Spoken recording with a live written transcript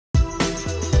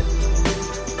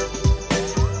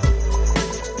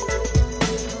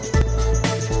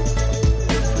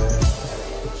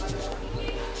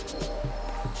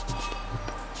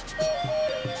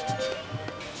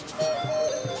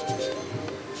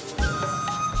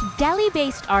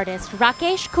Delhi-based artist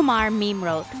Rakesh Kumar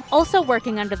Memrot, also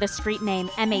working under the street name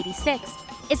M86,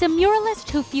 is a muralist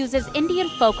who fuses Indian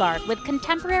folk art with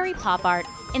contemporary pop art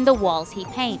in the walls he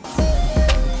paints.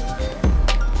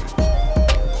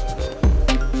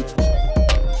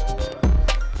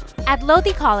 At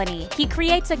Lodhi Colony, he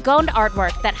creates a Gond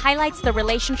artwork that highlights the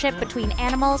relationship between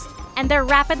animals and their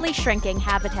rapidly shrinking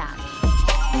habitat.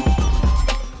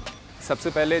 सबसे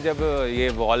पहले जब ये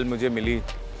wall मुझे मिली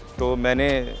तो मैंने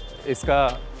इसका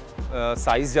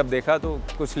size जब देखा तो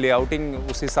कुछ लेआउटिंग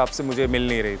उस हिसाब से मुझे मिल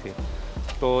नहीं रही थी।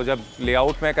 तो जब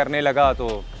लेआउट मैं करने लगा तो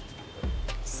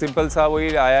सिंपल सा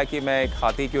वही आया कि मैं एक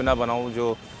हाथी क्यों ना बनाऊं।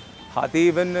 जो हाथी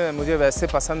इवन मुझे वैसे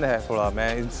पसंद है थोड़ा,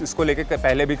 मैं इसको लेके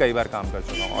पहले भी कई बार काम कर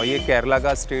चुका हूँ और ये केरला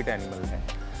का स्टेट एनिमल है।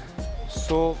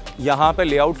 सो यहाँ पे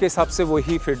लेआउट के हिसाब से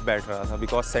वही फिट बैठ रहा था,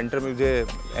 बिकॉज सेंटर में मुझे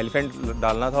एलिफेंट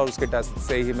डालना था और उसके टच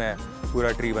से ही मैं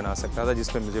पूरा ट्री बना सकता था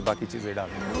जिसमें मुझे बाकी चीज़ें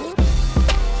डालनी।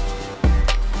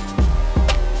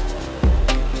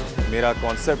 मेरा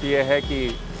कॉन्सेप्ट ये है कि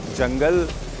जंगल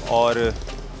और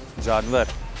जानवर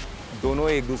दोनों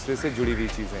एक दूसरे से जुड़ी हुई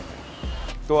चीज़ें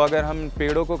हैं। तो अगर हम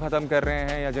पेड़ों को ख़त्म कर रहे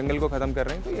हैं या जंगल को ख़त्म कर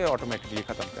रहे हैं तो ये ऑटोमेटिकली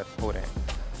ख़त्म हो रहे हैं।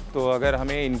 तो अगर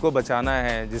हमें इनको बचाना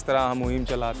है, जिस तरह हम मुहिम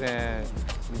चलाते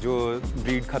हैं, जो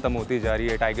ब्रीड ख़त्म होती जा रही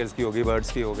है, टाइगर्स की होगी,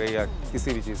 बर्ड्स की हो गई या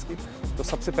किसी भी चीज़ की, तो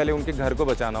सबसे पहले उनके घर को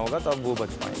बचाना होगा, तब वो बच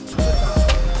पाएंगे।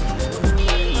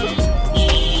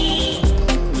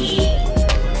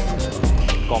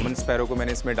 कॉमन स्पैरो को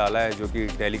मैंने इसमें डाला है, जो कि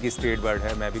दिल्ली की स्टेट बर्ड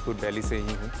है। मैं भी खुद दिल्ली से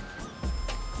ही हूँ।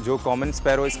 जो कॉमन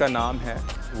स्पैरो इसका नाम है,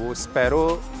 वो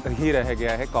स्पैरो ही रह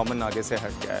गया है, कॉमन आगे से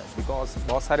हट गया है, बिकॉज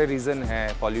बहुत सारे रीज़न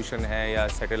हैं, पॉल्यूशन है या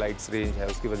सैटेलाइट्स रेंज है,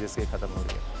 उसकी वजह से ये ख़त्म हो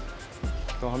रही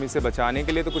है। तो हम इसे बचाने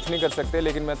के लिए तो कुछ नहीं कर सकते,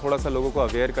 लेकिन मैं थोड़ा सा लोगों को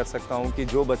अवेयर कर सकता हूँ कि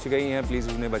जो बच गई हैं प्लीज़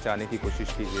उन्हें बचाने की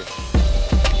कोशिश कीजिए।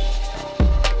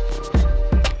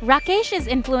 Rakesh is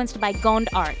influenced by Gond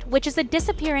art, which is a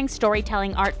disappearing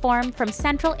storytelling art form from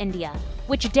central India,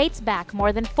 which dates back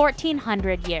more than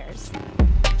 1400 years.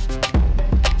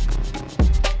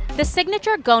 The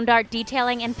signature Gond art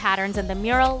detailing and patterns in the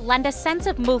mural lend a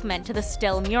sense of movement to the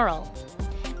still mural.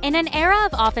 In an era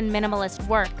of often minimalist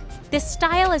work, this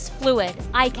style is fluid,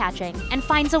 eye-catching, and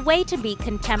finds a way to be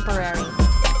contemporary.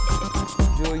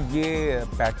 जो ये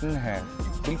pattern है,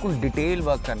 बिल्कुल detail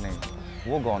work करने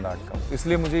वो Gond art का,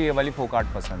 इसलिए मुझे ये वाली फोक आर्ट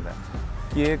पसंद है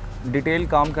कि एक डिटेल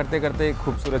काम करते करते एक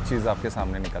खूबसूरत चीज़ आपके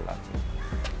सामने निकल आती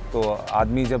है। तो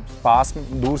आदमी जब पास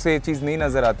में दूर से ये चीज़ नहीं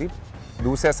नज़र आती,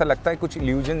 दूर से ऐसा लगता है कुछ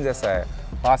इल्यूजन जैसा है,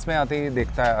 पास में आते ही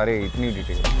देखता है अरे इतनी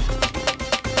डिटेल।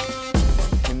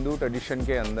 हिंदू ट्रेडिशन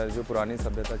के अंदर जो पुरानी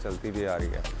सभ्यता चलती भी आ रही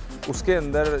है, उसके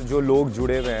अंदर जो लोग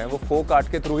जुड़े हुए हैं वो फोक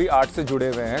आर्ट के थ्रू ही आर्ट से जुड़े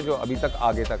हुए हैं, जो अभी तक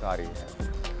आगे तक आ रही है।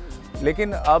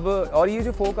 लेकिन अब और ये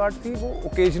जो फोक आर्ट थी वो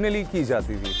ओकेजनली की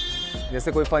जाती थी,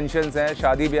 जैसे कोई फंक्शंस हैं,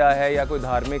 शादी ब्याह है या कोई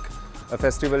धार्मिक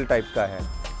फेस्टिवल टाइप का है,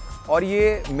 और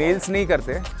ये मेल्स नहीं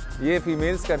करते, ये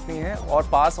फीमेल्स करती हैं और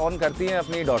पास ऑन करती हैं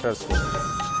अपनी डॉटर्स को।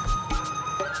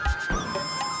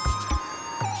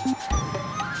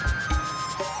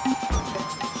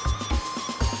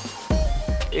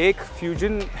 एक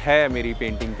फ्यूजन है मेरी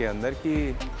पेंटिंग के अंदर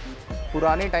कि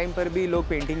पुराने टाइम पर भी लोग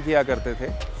पेंटिंग किया करते थे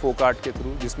फोक आर्ट के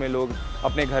थ्रू, जिसमें लोग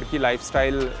अपने घर की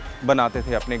लाइफस्टाइल बनाते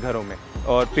थे अपने घरों में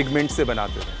और पिगमेंट से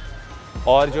बनाते थे।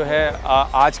 और जो है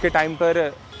आज के टाइम पर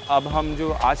अब हम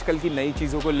जो आजकल की नई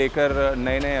चीज़ों को लेकर,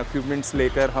 नए नए इक्विपमेंट्स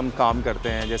लेकर हम काम करते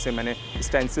हैं, जैसे मैंने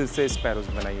स्टेंसिल से स्पैरोज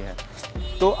बनाई है।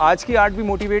 तो आज की आर्ट भी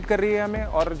मोटिवेट कर रही है हमें,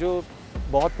 और जो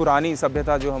बहुत पुरानी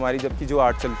सभ्यता जो हमारी जबकि जो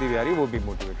आर्ट चलती हुई आ रही है वो भी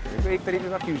मोटिवेट कर रही है। तो एक तरीके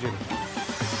का फ्यूजन है।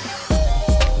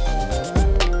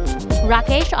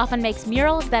 Rakesh often makes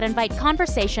murals that invite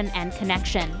conversation and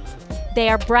connection. They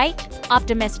are bright,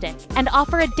 optimistic, and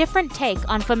offer a different take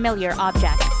on familiar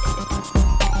objects.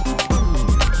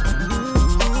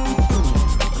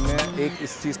 एक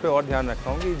इस चीज़ पे और ध्यान रखता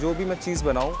हूँ कि जो भी मैं चीज़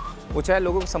बनाऊँ वो चाहे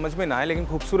लोगों को समझ में ना आए, लेकिन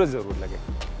खूबसूरत ज़रूर लगे।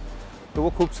 तो वो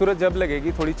खूबसूरत जब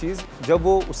लगेगी थोड़ी चीज़, जब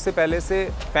वो उससे पहले से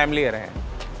फैमिलियर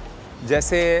हैं।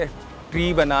 जैसे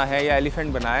ट्री बना है या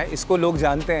एलिफेंट बना है, इसको लोग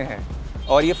जानते हैं,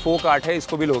 और ये फोक आर्ट है,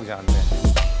 इसको भी लोग जानते हैं।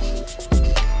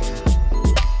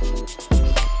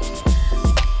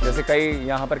 जैसे कई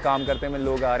यहाँ पर काम करते में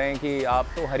लोग आ रहे हैं कि आप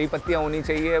तो हरी पत्तियाँ होनी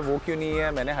चाहिए, वो क्यों नहीं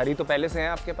है? मैंने हरी तो पहले से हैं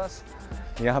आपके पास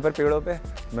यहाँ पर पेड़ों पे,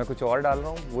 मैं कुछ और डाल रहा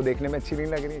हूँ, वो देखने में अच्छी नहीं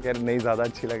लग रही, खैर नहीं ज़्यादा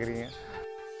अच्छी लग रही हैं।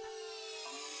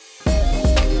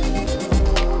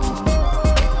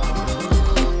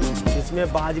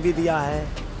 इसमें बाज भी दिया है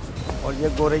और ये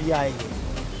गोरैया है।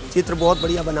 ये चित्र बहुत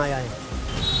बढ़िया बनाया है,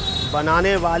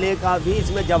 बनाने वाले का भी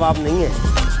इसमें जवाब नहीं है।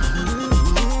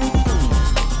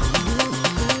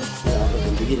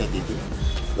 गंदगी रहती थी,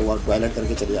 लोग टॉयलेट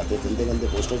करके चले जाते थे, गंदे गंदे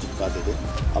पोस्टर चिपकाते थे।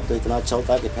 अब तो इतना अच्छा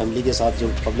होता है कि फैमिली के साथ जो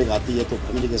पब्लिक आती है तो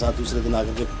फैमिली के साथ दूसरे दिन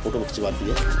आकर के फ़ोटो खिंचवाती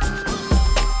है।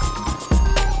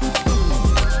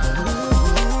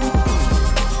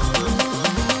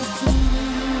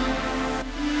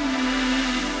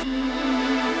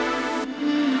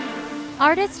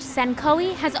 Artist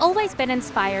Senkoe has always been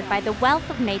inspired by the wealth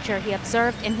of nature he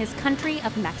observed in his country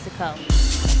of Mexico.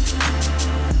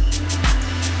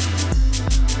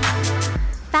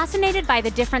 Fascinated by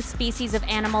the different species of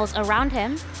animals around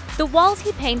him, the walls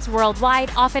he paints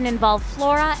worldwide often involve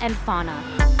flora and fauna.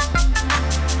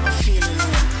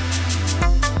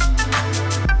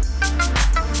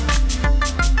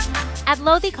 At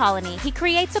Lodhi Colony, he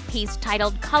creates a piece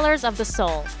titled Colors of the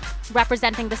Soul,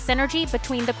 representing the synergy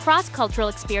between the cross-cultural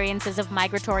experiences of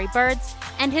migratory birds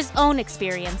and his own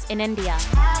experience in India.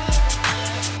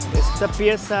 Esta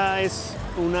pieza es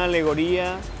una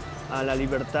alegoría a la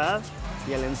libertad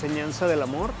y a la enseñanza del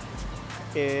amor,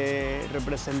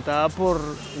 representada por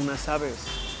unas aves.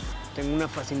 Tengo una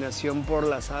fascinación por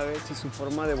las aves y su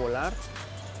forma de volar.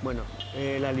 Bueno,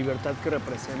 la libertad que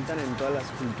representan en todas las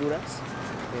culturas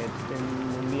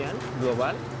mundial,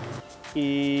 global.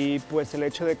 Y pues el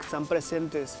hecho de que están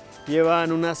presentes,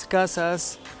 llevan unas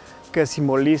casas que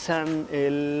simbolizan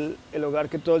el hogar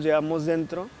que todos llevamos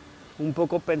dentro, un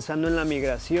poco pensando en la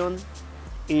migración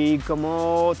y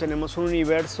cómo tenemos un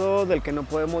universo del que no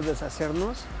podemos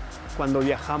deshacernos cuando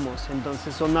viajamos.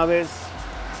 Entonces son aves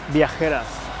viajeras,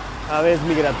 aves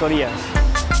migratorias.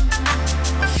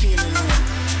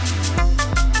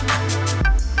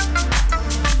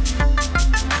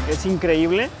 Es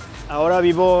increíble. Ahora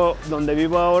vivo donde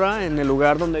vivo ahora, en el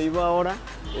lugar donde vivo ahora,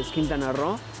 es Quintana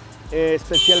Roo.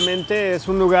 Especialmente es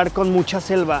un lugar con mucha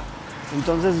selva.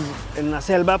 Entonces en la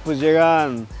selva pues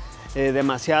llegan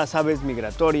demasiadas aves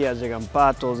migratorias, llegan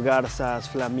patos, garzas,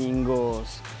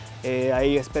 flamingos.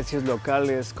 Hay especies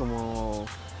locales, como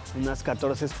unas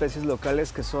 14 especies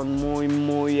locales que son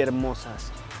muy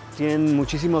hermosas. Tienen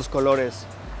muchísimos colores.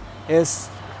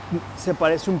 Se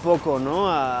parece un poco, ¿no?,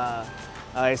 a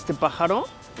este pájaro.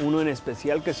 Uno en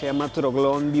especial que se llama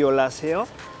troglón violáceo,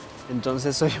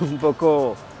 entonces soy un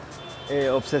poco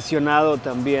obsesionado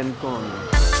también con...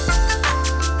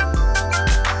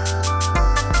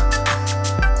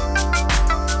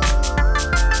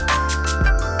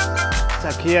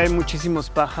 Aquí hay muchísimos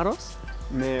pájaros,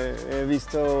 he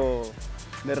visto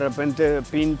de repente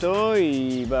pinto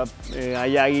y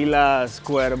hay águilas,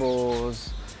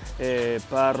 cuervos,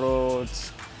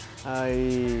 parrots,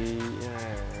 hay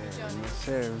no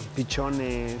sé,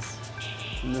 pichones.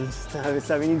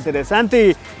 Está bien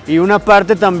interesante y una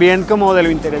parte también como de lo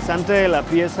interesante de la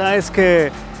pieza es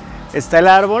que está el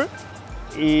árbol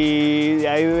y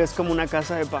ahí ves como una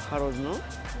casa de pájaros, ¿no?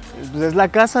 Pues es la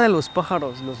casa de los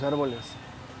pájaros, los árboles.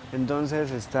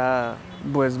 Entonces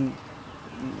pues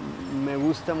me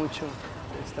gusta mucho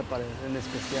esta pared en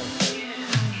especial.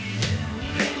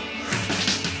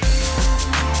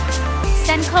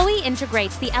 Senkoe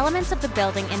integrates the elements of the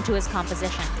building into his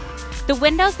composition. The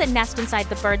windows that nest inside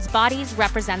the birds' bodies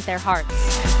represent their hearts.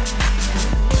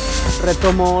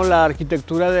 Retomo la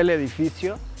arquitectura del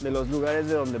edificio, de los lugares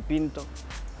de donde pinto,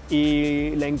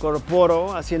 y la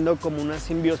incorporo haciendo como una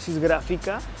simbiosis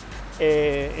gráfica.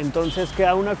 Entonces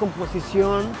queda una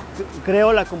composición,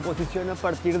 creo la composición a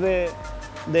partir de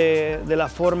la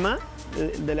forma,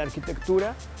 de la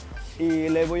arquitectura, y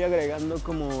le voy agregando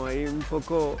como ahí un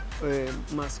poco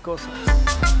más cosas.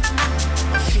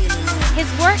 His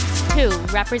works, too,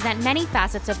 represent many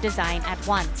facets of design at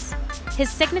once. His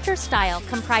signature style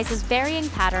comprises varying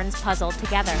patterns puzzled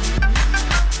together.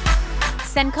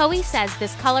 Senkoe says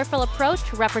this colorful approach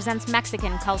represents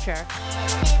Mexican culture.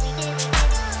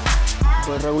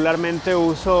 Pues regularmente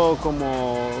uso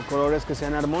como colores que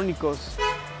sean armónicos.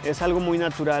 Es algo muy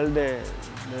natural de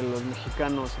los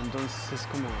mexicanos, entonces es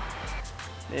como...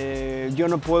 yo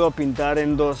no puedo pintar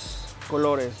en dos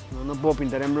colores, no puedo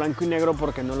pintar en blanco y negro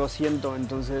porque no lo siento,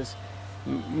 entonces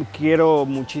quiero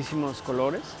muchísimos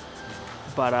colores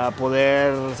para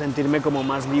poder sentirme como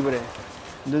más libre.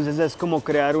 Entonces es como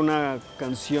crear una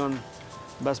canción,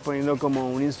 vas poniendo como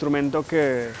un instrumento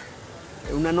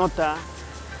una nota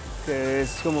que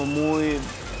es como muy,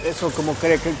 eso, como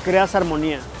que creas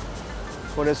armonía,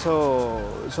 por eso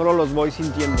solo los voy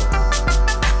sintiendo.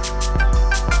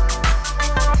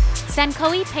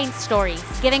 Senkoe paints stories,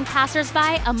 giving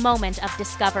passersby a moment of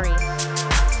discovery.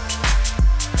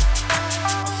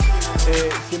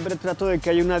 Siempre trato de que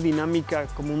haya una dinámica,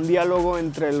 como un diálogo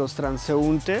entre los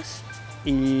transeúntes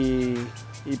y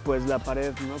pues la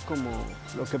pared, ¿no? Como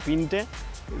lo que pinte,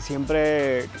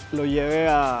 siempre lo lleve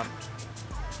a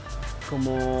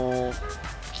como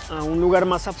a un lugar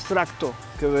más abstracto,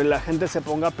 que la gente se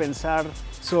ponga a pensar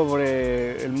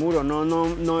sobre el muro.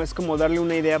 No es como darle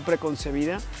una idea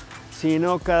preconcebida,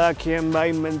 sino cada quien va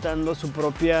inventando su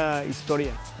propia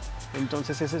historia.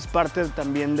 Entonces esa es parte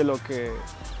también de lo que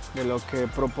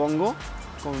propongo.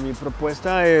 Como mi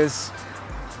propuesta es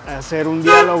hacer un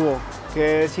diálogo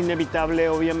que es inevitable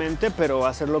obviamente, pero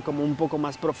hacerlo como un poco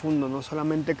más profundo, no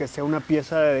solamente que sea una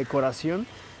pieza de decoración,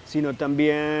 sino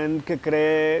también que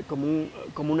cree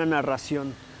como una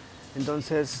narración.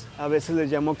 Entonces a veces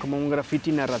les llamo como un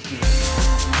graffiti narrativo.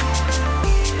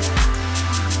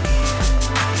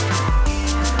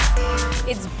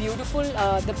 It's beautiful,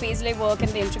 the paisley work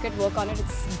and the intricate work on it,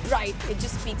 it's bright. It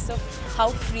just speaks of how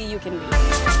free you can be.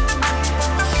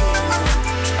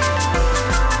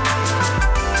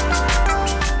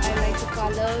 I like the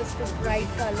colors, the bright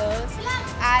colors,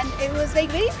 and it was like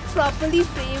very properly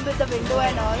framed with the window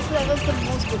and all, so that was the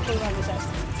most beautiful one which I've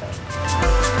seen.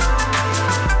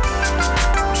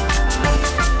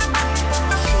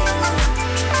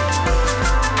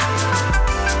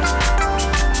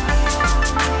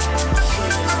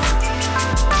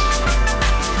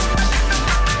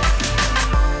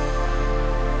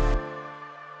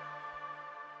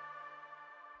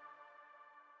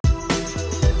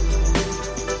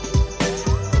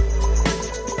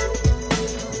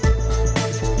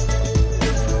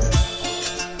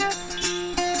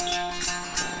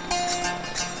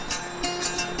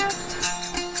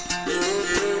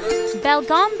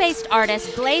 Belgaum-based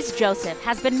artist Blaise Joseph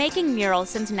has been making murals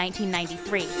since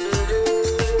 1993.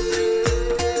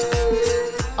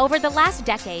 Over the last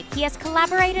decade, he has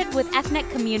collaborated with ethnic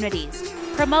communities,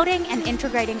 promoting and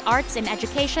integrating arts in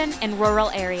education in rural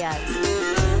areas.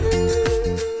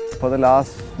 For the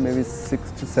last maybe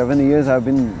 6 to 7 years, I've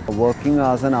been working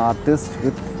as an artist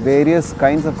with various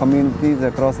kinds of communities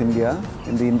across India,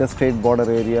 in the interstate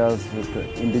border areas, with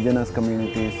indigenous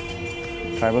communities,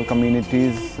 tribal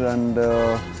communities, and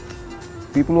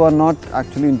people who are not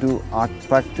actually into art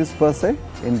practice per se,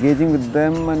 engaging with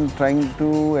them and trying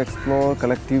to explore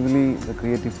collectively the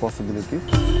creative possibilities.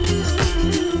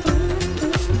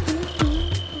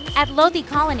 At Lodhi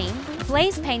Colony,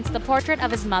 Blaise paints the portrait of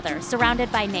his mother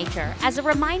surrounded by nature as a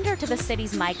reminder to the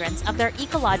city's migrants of their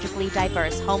ecologically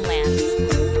diverse homelands.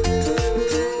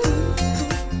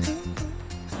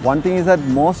 One thing is that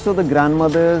most of the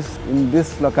grandmothers in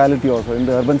this locality also, in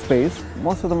the urban space,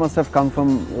 most of them must have come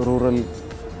from rural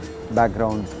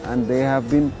background, and they have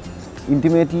been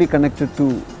intimately connected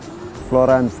to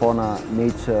flora and fauna,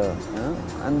 nature,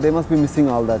 and they must be missing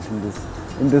all that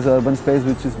in this urban space,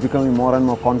 which is becoming more and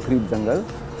more concrete jungle,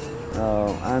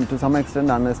 and to some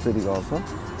extent unaesthetic also.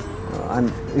 And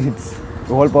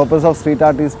the whole purpose of street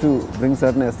art is to bring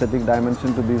certain aesthetic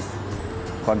dimension to this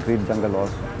concrete jungle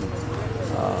also.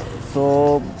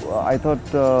 So I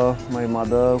thought my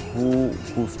mother, who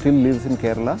still lives in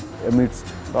Kerala amidst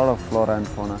a lot of flora and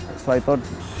fauna, so I thought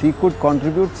she could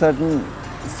contribute certain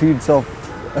seeds of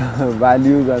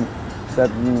values and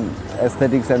certain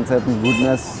aesthetics and certain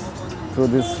goodness through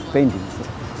this painting.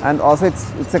 And also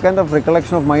it's a kind of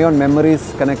recollection of my own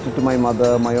memories connected to my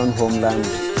mother, my own homeland.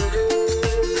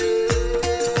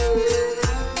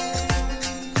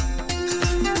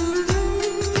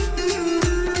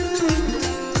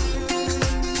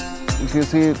 If you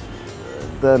see,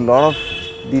 there are a lot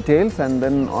of details, and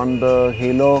then on the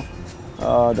halo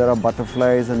there are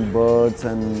butterflies and birds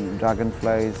and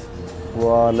dragonflies who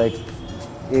are like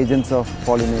agents of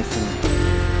pollination.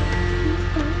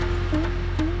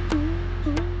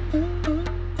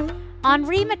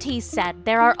 Henri Matisse said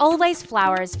there are always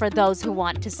flowers for those who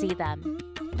want to see them.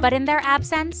 But in their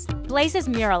absence, Blaise's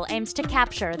mural aims to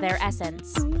capture their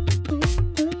essence.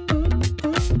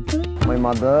 My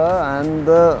mother and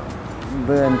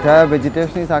the entire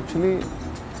vegetation is actually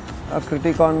a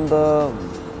critique on the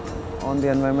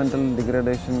environmental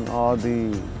degradation or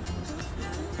the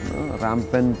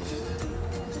rampant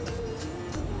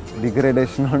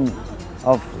degradation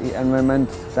of the environment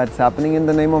that's happening in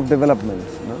the name of development.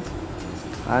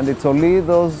 And it's only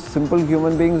those simple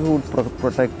human beings who would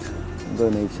protect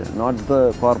the nature, not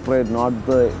the corporate, not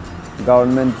the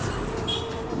government,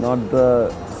 not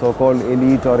the so-called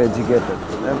elite or educated.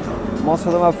 Most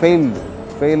of them have failed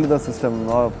the system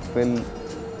or failed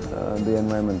the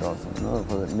environment also,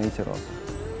 for the nature also.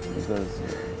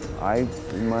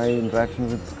 Because in my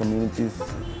interactions with communities,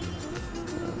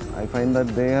 I find that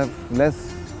they have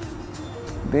less,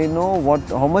 they know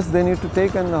how much they need to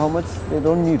take and how much they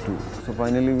don't need to. So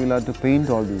finally we'll have to paint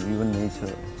all these, even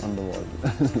nature, on the wall,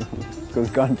 because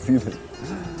you can't see them.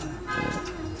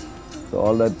 So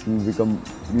all that will become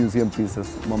museum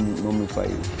pieces,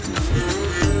 mummified.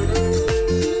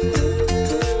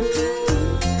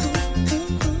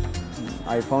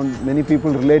 I found many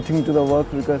people relating to the work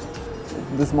because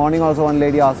this morning also one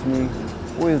lady asked me,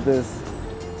 who is this?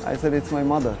 I said, it's my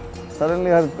mother.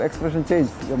 Suddenly her expression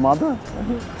changed. Your mother?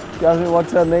 She asked me,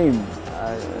 what's her name?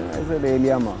 I said,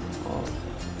 Eliama. Oh.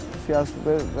 She asked,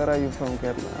 where are you from?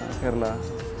 Kerala.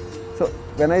 So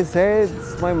when I say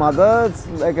it's my mother, it's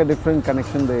like a different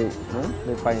connection they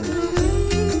find.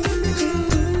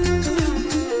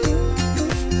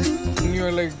 You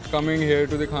are like coming here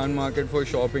to the Khan market for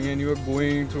shopping and you are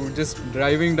going through, just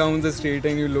driving down the street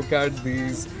and you look at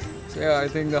these. So yeah, I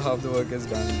think half the work is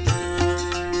done.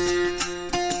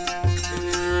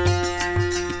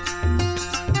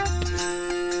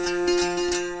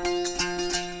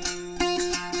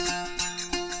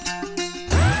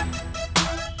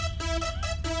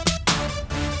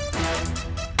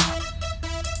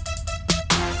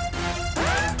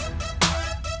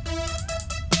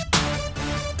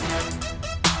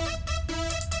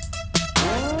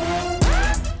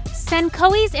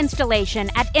 Senkoe's installation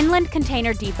at Inland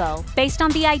Container Depot, based on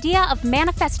the idea of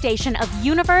manifestation of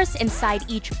universe inside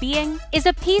each being, is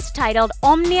a piece titled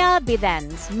Omnia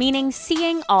Videns, meaning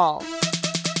seeing all.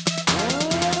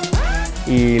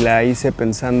 Y la hice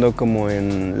pensando como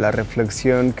en la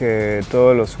reflexión que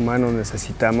todos los humanos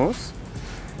necesitamos,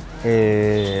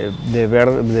 de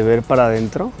ver para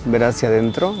adentro, ver hacia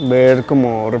adentro, ver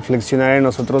como reflexionar en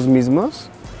nosotros mismos.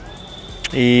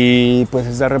 Y pues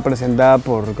está representada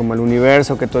por como el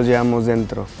universo que todos llevamos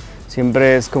dentro.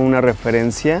 Siempre es como una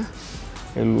referencia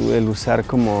el usar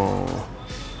como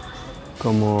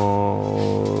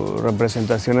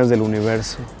representaciones del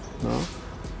universo, ¿no?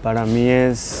 Para mí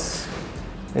es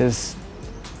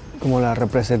como la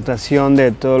representación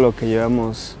de todo lo que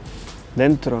llevamos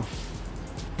dentro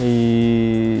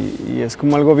y es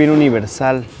como algo bien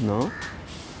universal, ¿no?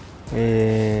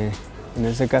 En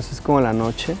este caso es como la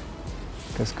noche,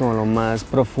 que es como lo más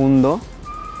profundo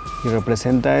y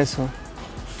representa eso.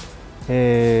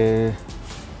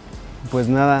 Pues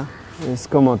nada, es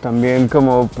como también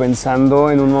como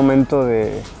pensando en un momento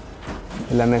de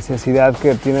la necesidad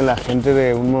que tiene la gente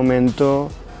de un momento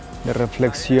de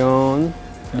reflexión,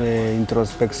 de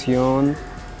introspección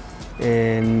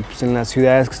en las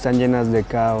ciudades que están llenas de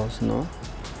caos, ¿no?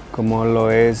 Como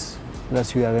lo es la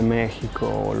Ciudad de México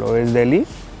o lo es Delhi.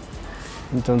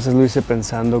 Entonces lo hice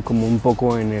pensando como un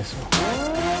poco en eso.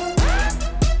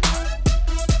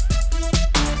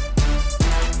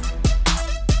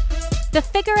 The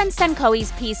figure in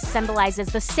Senkoe's piece symbolizes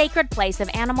the sacred place of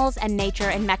animals and nature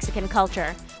in Mexican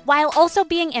culture, while also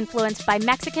being influenced by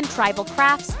Mexican tribal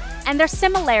crafts and their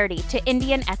similarity to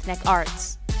Indian ethnic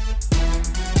arts.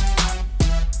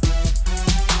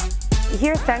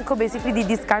 Here Senkoe basically did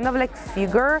this kind of like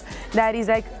figure that is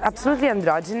like absolutely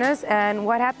androgynous, and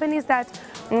what happened is that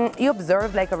he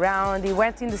observed like around, he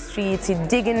went in the streets, he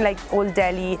dig in like old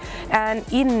Delhi, and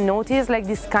he noticed like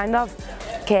this kind of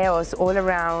chaos all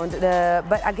around,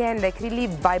 but again like really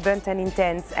vibrant and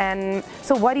intense. And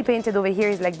so what he painted over here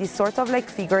is like this sort of like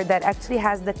figure that actually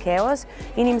has the chaos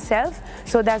in himself.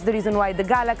 So that's the reason why the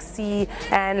galaxy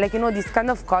and like, you know, this kind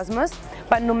of cosmos.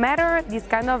 But no matter this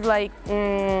kind of like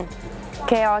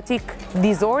chaotic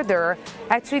disorder,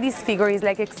 actually this figure is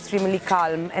like extremely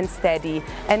calm and steady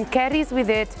and carries with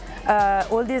it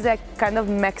all these like kind of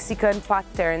Mexican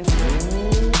patterns.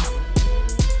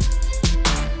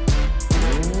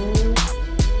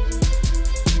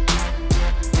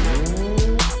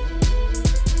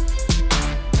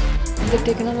 They've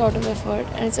taken a lot of effort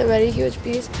and it's a very huge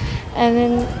piece, and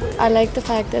then I like the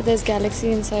fact that there's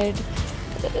galaxy inside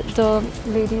the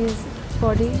lady's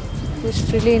body, which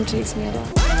really intrigues me a lot.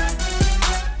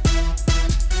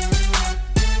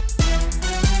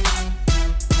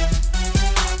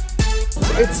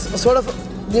 It's sort of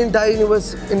the entire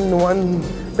universe in one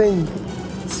thing.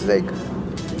 It's like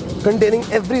containing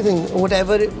everything,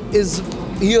 whatever is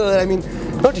here. I mean,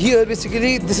 not here,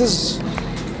 basically, this is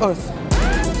Earth.